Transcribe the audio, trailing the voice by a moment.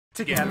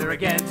Together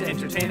again to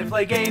entertain and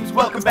play games.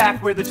 Welcome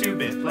back, we're the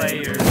 2-Bit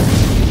Players.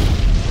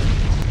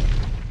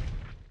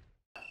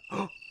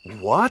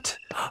 What?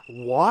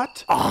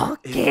 What?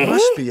 It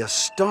must be a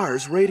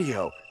Stars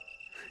radio.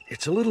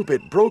 It's a little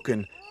bit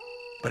broken,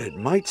 but it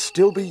might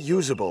still be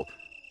usable.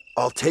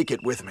 I'll take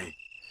it with me.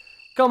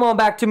 Come on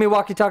back to me,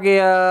 walkie-talkie.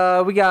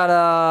 We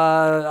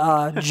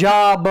got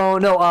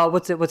Jawbone. No,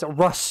 what's it?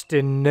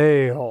 Rusty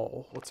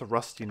Nail What's a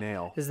rusty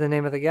nail? is the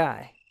name of the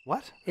guy.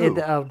 What?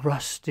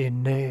 Rusty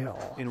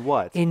Nail. In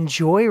what? In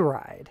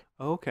Joyride.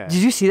 Okay.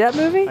 Did you see that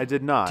movie? I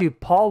did not. Dude,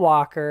 Paul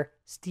Walker,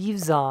 Steve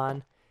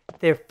Zahn,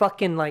 they're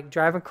fucking like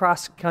driving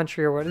cross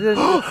country or whatever.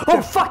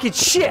 Oh, fucking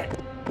shit!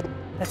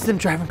 That's them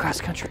driving cross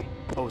country.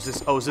 Oh, is this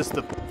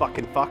the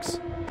fucking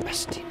fucks?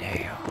 Rusty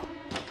Nail.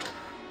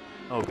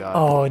 Oh, God.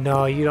 Oh,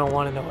 no, you don't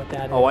want to know what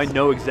that is. Oh, I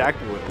know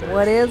exactly what it is.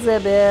 What is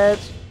it,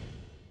 bitch?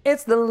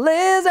 It's the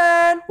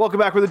lizard. Welcome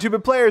back, we're the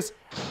 2-Bit Players.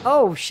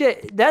 Oh,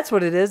 shit. That's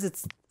what it is.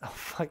 It's, oh,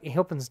 fuck, he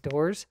opens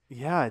doors.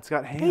 Yeah, it's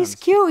got hands. He's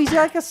cute. He's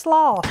like a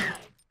sloth.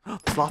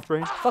 Sloth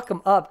brain. Fuck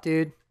him up,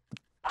 dude.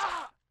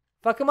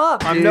 Fuck him up,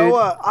 dude. I'm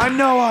Noah. I'm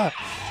Noah.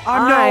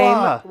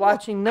 I'm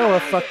watching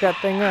Noah fuck that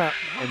thing up.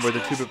 And we're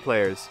the 2-Bit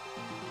Players.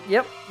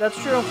 Yep, that's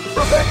true.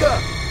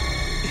 Rebecca!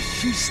 Is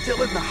she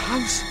still in the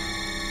house?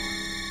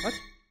 What?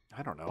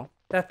 I don't know.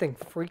 That thing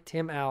freaked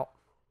him out.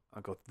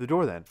 I'll go through the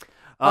door then.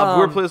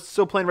 We're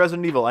still playing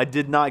Resident Evil. I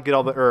did not get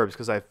all the herbs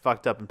because I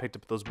fucked up and picked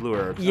up those blue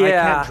herbs. Yeah. I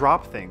can't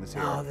drop things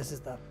here. Oh, this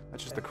is the...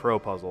 That's just the crow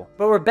puzzle.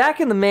 But we're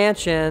back in the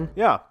mansion.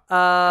 Yeah.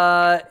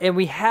 And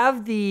we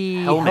have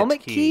the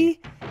helmet key.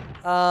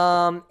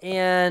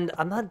 And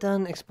I'm not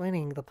done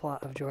explaining the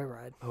plot of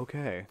Joyride.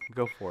 Okay,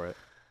 go for it.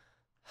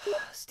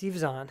 Steve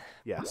Zahn.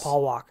 Yes.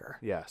 Paul Walker.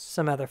 Yes.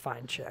 Some other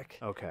fine chick.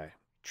 Okay.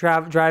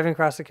 Driving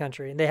across the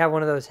country. And they have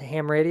one of those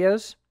ham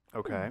radios.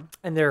 Okay.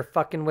 And they're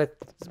fucking with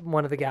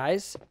one of the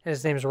guys. And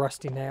his name's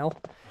Rusty Nail.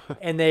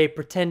 And they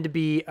pretend to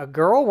be a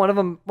girl. One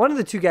of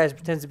the two guys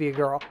pretends to be a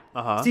girl.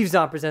 Uh-huh. Steve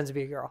Zahn pretends to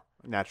be a girl.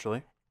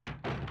 Naturally.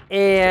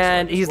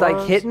 And he's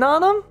like hitting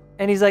on him.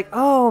 And he's like,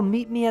 oh,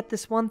 meet me at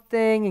this one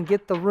thing and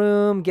get the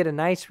room, get a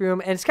nice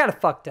room. And it's kind of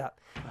fucked up.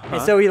 Uh-huh.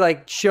 And so he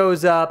like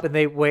shows up and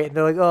they wait. And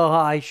they're like, oh,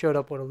 I showed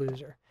up, what a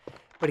loser.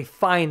 But he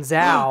finds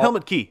out.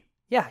 Helmet key.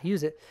 Yeah,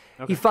 use it.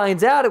 Okay. He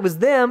finds out it was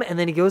them. And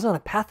then he goes on a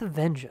path of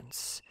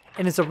vengeance.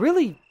 And it's a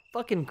really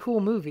fucking cool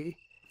movie.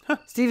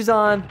 Steve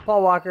Zahn,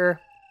 Paul Walker.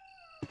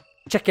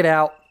 Check it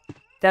out.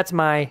 That's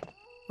my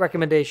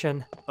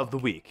recommendation. Of the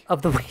week.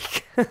 Let's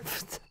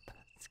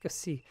go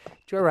see.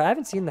 Joyride. I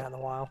haven't seen that in a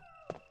while.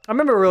 I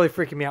remember it really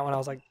freaking me out when I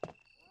was like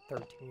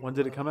 13. When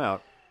did it come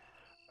out?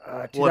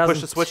 Will Will it push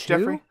the switch,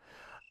 Jeffrey?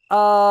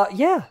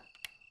 Yeah.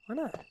 Why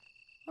not?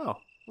 Oh,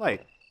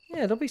 light.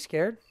 Yeah, don't be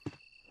scared.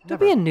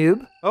 Never. Don't be a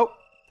noob. Oh.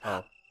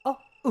 Oh. Oh,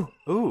 ooh.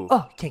 Ooh.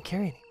 Oh, you can't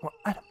carry any more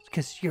items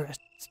because you're a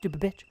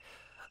stupid bitch.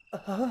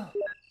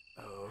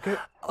 Okay.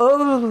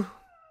 Oh.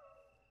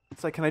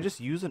 It's like, can I just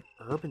use an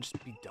herb and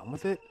just be done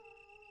with it?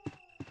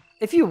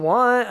 If you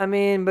want, I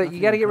mean, but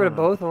you got to get rid of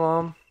both of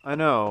them. I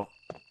know.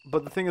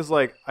 But the thing is,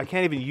 like, I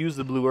can't even use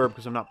the blue herb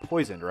because I'm not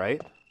poisoned,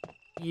 right?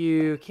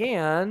 You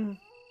can.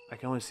 I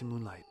can only see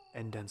moonlight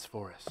and dense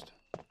forest.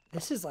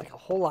 This is like a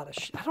whole lot of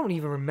shit. I don't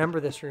even remember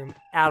this room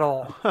at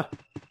all.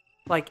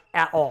 Like,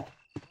 at all.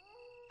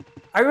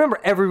 I remember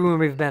every room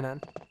we've been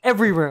in.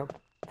 Every room.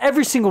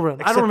 Every single room.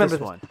 I Except don't remember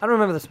this one. I don't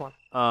remember this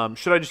one.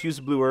 Should I just use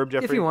the blue herb,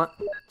 Jeffrey? If you want.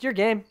 It's your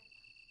game.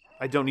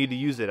 I don't need to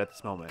use it at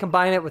this moment.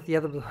 Combine it with the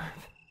other blue herb.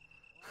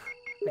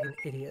 Like an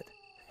idiot.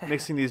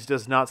 Mixing these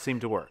does not seem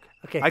to work.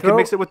 Okay, I can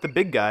mix it with the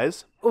big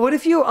guys. What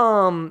if you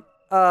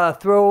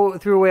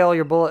threw away all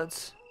your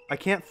bullets? I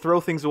can't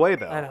throw things away,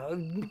 though. I know.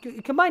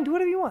 Combine, do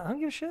whatever you want. I don't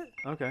give a shit.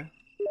 Okay.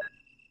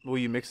 Will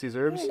you mix these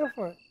herbs? Yeah, go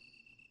for it.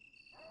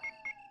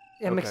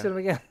 Yeah, mix Okay. it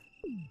again.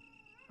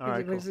 All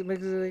right, mix cool.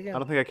 it again. I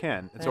don't think I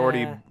can. It's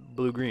already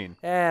blue-green.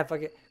 Yeah,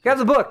 fuck it. Grab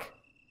the book.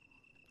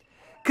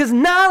 Cause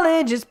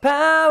knowledge is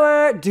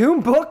power.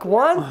 Doom book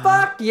 1.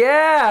 Fuck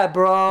yeah,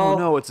 bro. Oh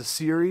no, it's a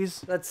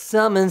series? Let's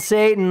summon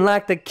Satan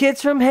like the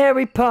kids from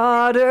Harry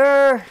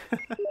Potter.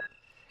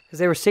 Because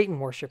they were Satan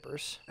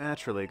worshippers.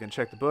 Naturally. Can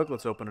check the book.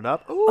 Let's open it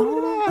up.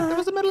 Oh, that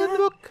was the middle of the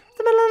book.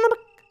 The middle of the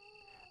book.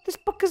 This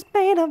book is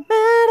made of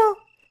metal.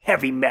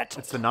 Heavy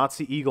metal. It's the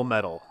Nazi Eagle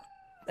medal.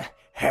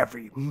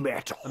 Heavy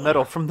metal. A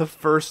medal from the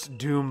first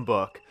Doom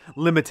book.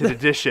 Limited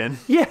edition.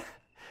 Yeah.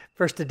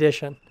 First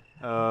edition.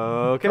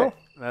 Okay. Cool.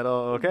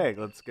 Okay,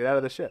 let's get out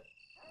of the ship.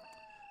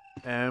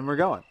 And we're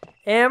going.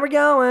 And we're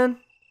going.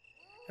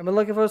 And we're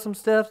looking for some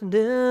stuff to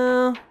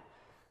do.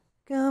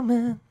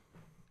 Coming.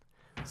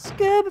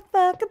 Scooby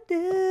fucking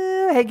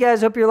do. Hey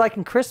guys, hope you're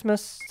liking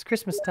Christmas. It's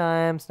Christmas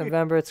time. It's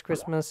November. It's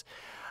Christmas.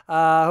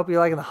 Hope you're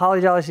liking the holly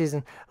jolly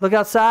season. Look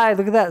outside.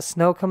 Look at that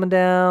snow coming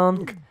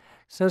down.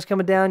 Snow's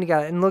coming down. You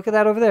got it. And look at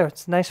that over there.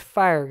 It's a nice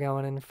fire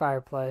going in the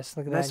fireplace.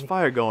 Look at Nice that.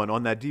 fire going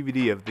on that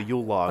DVD of the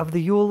Yule log. Of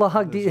the Yule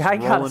log. It's I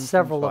got rolling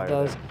several from of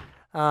fire those.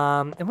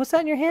 And what's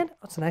that in your hand?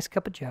 Oh, it's a nice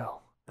cup of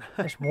Joe.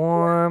 It's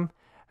warm.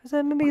 Is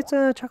that maybe it's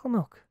chocolate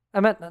milk? I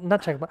meant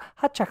not chocolate,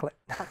 hot chocolate.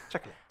 Hot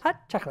chocolate.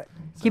 Hot chocolate.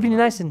 Keeping you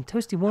nice and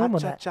toasty warm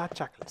on that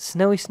chocolate.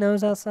 snowy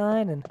snows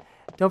outside. And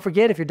don't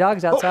forget, if your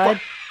dog's outside,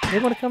 they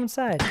want to come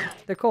inside.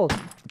 They're cold.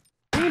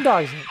 Bring your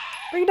dogs in.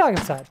 Bring your dog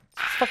inside.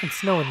 It's fucking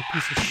snowing, you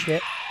piece of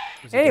shit.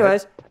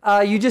 Anyways,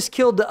 you just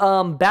killed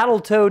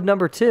Battletoad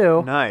number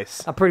 2.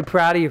 Nice. I'm pretty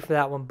proud of you for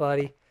that one,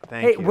 buddy.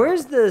 Thank you.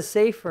 Where's the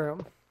safe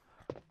room?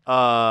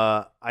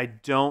 I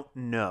don't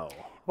know.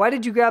 Why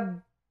did you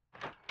grab...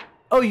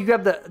 Oh, you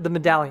grabbed the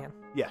medallion.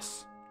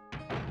 Yes.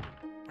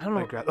 I don't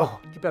know. Oh,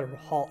 you better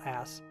haul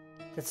ass.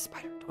 That's a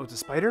spider. oh, it's a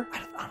spider? I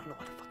don't know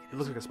what the fuck It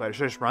looks like a spider.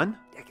 Should I just run?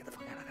 Yeah, get the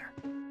fuck out of there.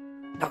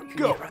 No, you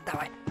Go. need to run that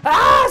way.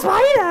 Ah,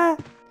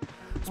 spider!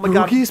 Oh my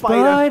god, Spooky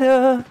spider.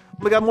 Oh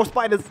my god, more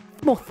spiders.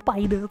 More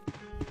spiders.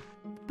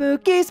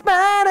 Spooky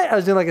spider. I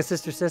was doing like a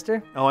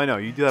sister. Oh, I know.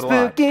 You do that a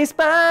lot. Spooky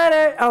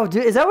spider. Oh,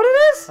 dude, is that what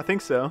it is? I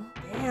think so.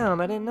 Damn,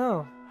 I didn't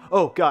know.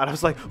 Oh god, I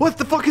was like, what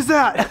the fuck is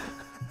that?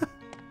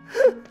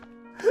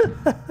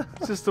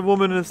 It's just a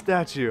woman in a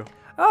statue.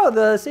 Oh,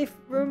 the safe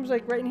room's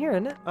like right in here,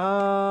 isn't it?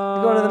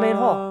 You're going to the main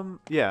hall.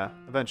 Yeah,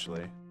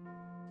 eventually.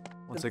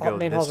 Once I The go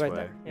main this hall's way. right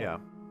there, yeah.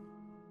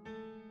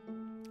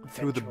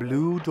 Through the Eventually.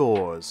 blue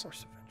doors. Of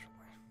course,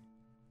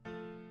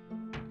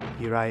 eventually.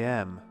 Here I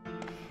am,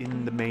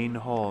 in the main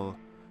hall.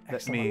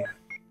 Let me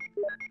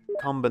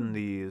combine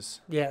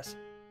these. Yes.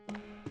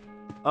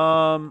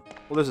 Well,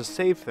 there's a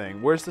save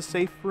thing. Where's the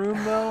safe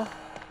room, though?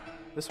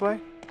 This way?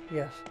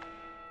 Yes.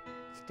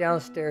 It's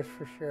downstairs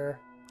for sure.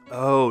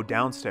 Oh,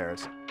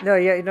 downstairs. No,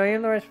 yeah, no, you're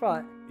in the right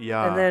spot.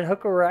 Yeah. And then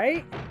hook a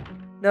right.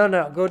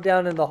 No, go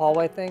down in the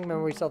hallway thing.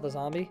 Remember we saw the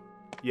zombie?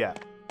 Yeah.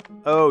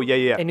 Oh,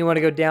 yeah. And you want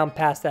to go down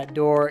past that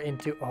door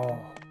into... Oh,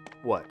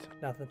 What?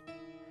 nothing.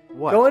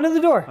 What? Go into the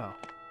door. Oh.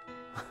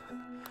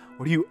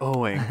 What are you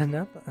owing?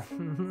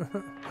 Nothing.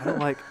 I don't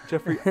like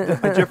Jeffrey.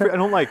 Jeffrey, I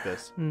don't like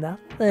this.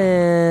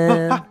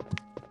 Nothing.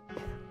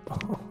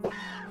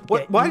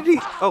 What? Yeah, Why did he?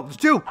 Oh, there's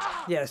 2.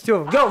 Yeah, it's 2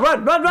 of them. Go,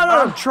 run.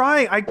 I'm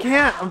trying. I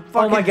can't. I'm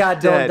fucking Oh my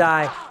god, dead. don't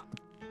die.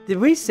 Did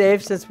we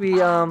save since we,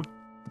 Got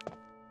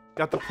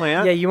the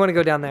plant? Yeah, you want to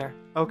go down there.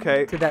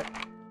 Okay. To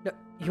that... No,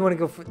 you want to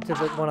go to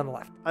the one on the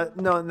left.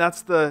 No,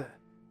 that's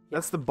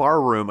the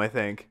bar room, I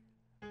think.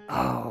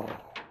 Oh.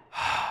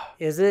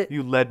 Is it?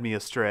 You led me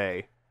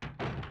astray.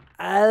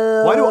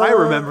 Why do I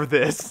remember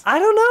this? I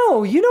don't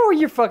know. You know where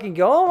you're fucking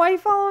going. Why are you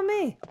following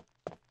me?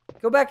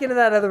 Go back into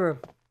that other room.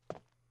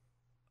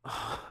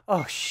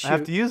 Oh, shoot. I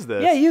have to use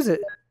this. Yeah, use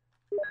it.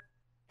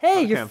 Hey,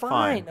 Okay, you're I'm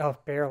fine. fine. Oh,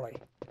 barely.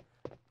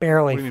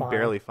 Barely What do you mean fine.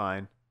 barely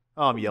fine?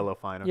 Oh, I'm yellow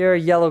fine. Okay. You're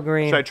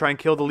yellow-green. Should I try and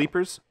kill the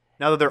leapers?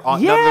 Now that they're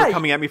on, now that Yeah. they're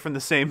coming at me from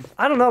the same.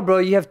 I don't know, bro.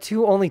 You have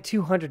only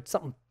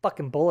 200-something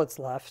fucking bullets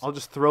left. I'll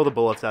just throw the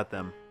bullets at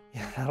them.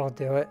 Yeah, that'll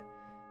do it.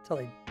 Until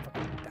they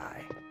fucking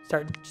die.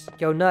 Just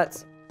go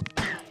nuts.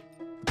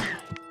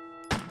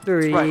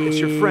 3. That's right. It's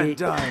your friend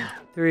dying.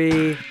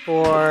 3,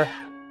 4,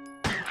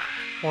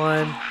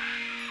 1.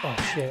 Oh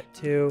shit.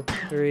 2,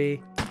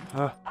 3.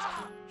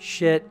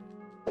 Shit.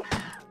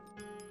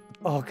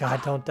 Oh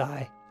god, don't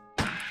die.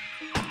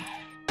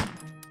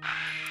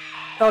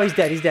 Oh, he's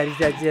dead. He's dead.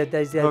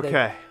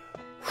 Okay.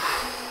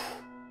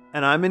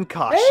 And I'm in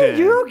caution. Hey,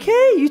 you're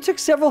okay. You took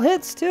several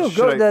hits too. Should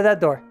Go I- to that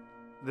door.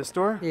 This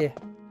door? Yeah.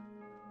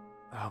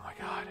 Oh my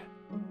god.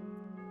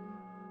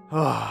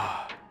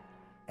 Oh.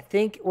 I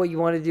think what you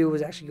want to do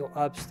was actually go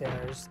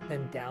upstairs,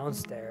 then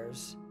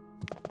downstairs.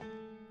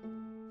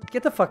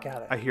 Get the fuck out of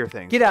there. I hear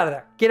things. Get out of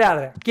there. Get out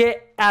of there.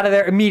 Get out of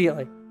there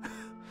immediately.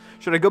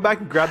 Should I go back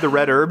and grab the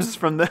red herbs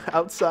from the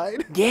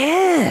outside?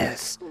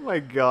 Yes. Oh my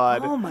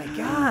god. Oh my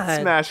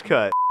god. Smash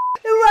cut.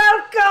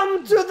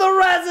 Welcome to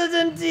the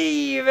Resident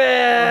Evil.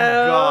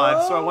 Oh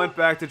god. So I went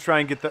back to try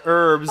and get the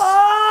herbs.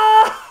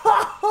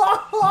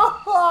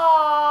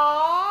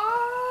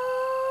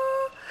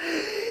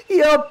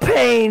 Your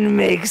pain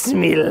makes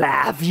me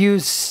laugh, you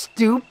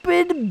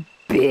stupid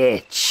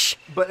bitch.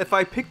 But if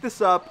I pick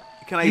this up,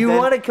 can I You then...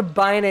 want to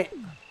combine it?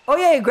 Oh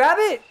yeah, you grab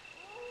it.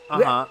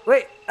 Uh-huh.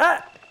 Wait.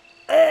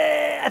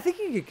 I think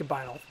you can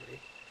combine all 3.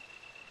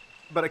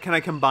 But can I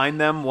combine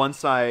them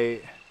once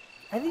I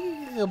think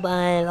you can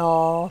combine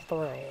all 3.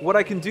 What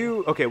I can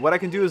do... Okay, what I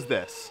can do is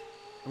this.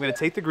 I'm going to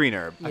take the green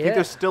herb. I think Yeah.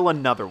 there's still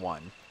another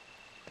one.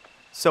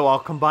 So I'll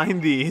combine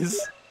these,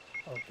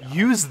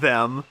 use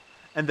them,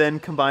 and then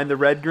combine the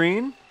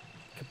red-green.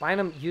 Combine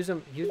them, use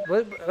them.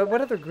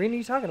 What other green are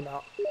you talking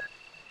about?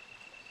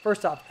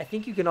 First off, I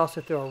think you can also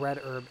throw a red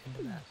herb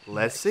into that.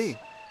 Let's see.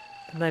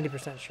 I'm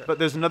 90% sure. But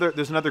there's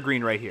another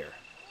green right here.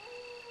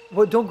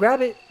 Well, don't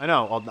grab it. I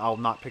know. I'll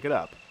not pick it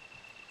up.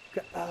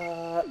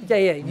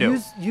 Yeah. No.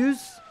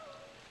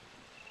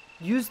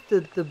 Use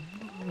the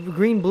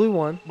green blue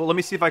one. Well, let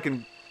me see if I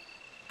can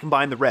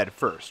combine the red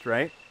first,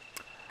 right?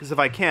 Because if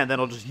I can, then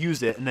I'll just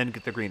use it and then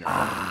get the green herb.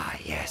 Ah,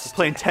 yes. We're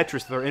playing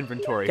Tetris with our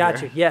inventory Gotcha.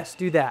 here. Yes,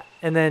 do that,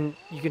 and then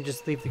you can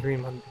just leave the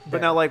green one. But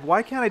now, like,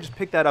 why can't I just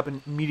pick that up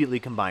and immediately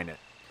combine it?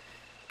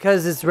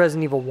 because it's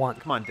Resident Evil 1.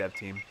 Come on, dev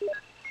team.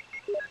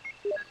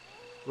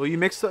 Will you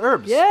mix the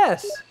herbs?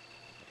 Yes.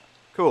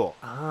 Cool.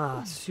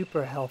 Ah,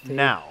 super healthy.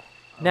 Now.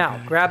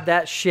 Now, grab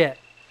that shit.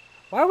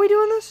 Why are we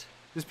doing this?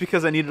 Just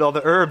because I needed all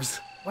the herbs.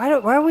 Why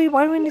do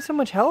we need so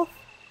much health?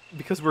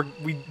 Because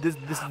this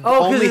is the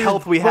Oh, only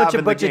health we have in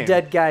the bunch game. of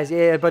dead guys.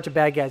 Yeah, a bunch of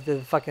bad guys.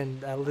 The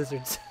fucking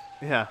lizards.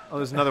 Yeah. Oh,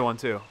 there's another one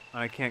too.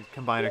 And I can't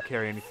combine or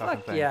carry any fucking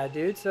Fuck thing. yeah,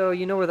 dude. So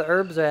you know where the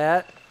herbs are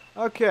at.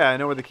 Okay, I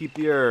know where to keep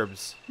the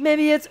herbs.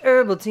 Maybe it's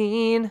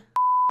Herbaltine.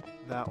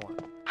 That one.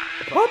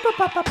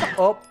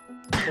 Oh.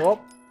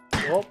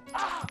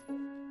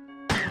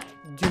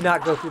 Do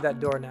not go through that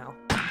door now.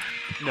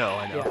 No,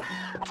 I know. Yeah.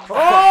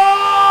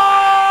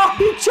 Oh!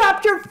 He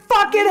chopped your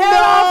fucking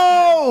head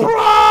off!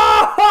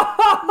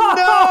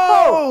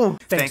 No!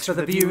 Thanks for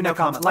the view. Now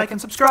comment, like, and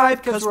subscribe,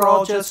 because we're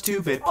all just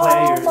 2-bit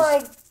players. Oh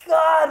my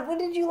god, when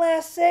did you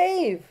last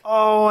save?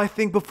 Oh, I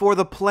think before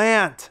the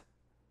plant.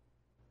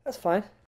 That's fine.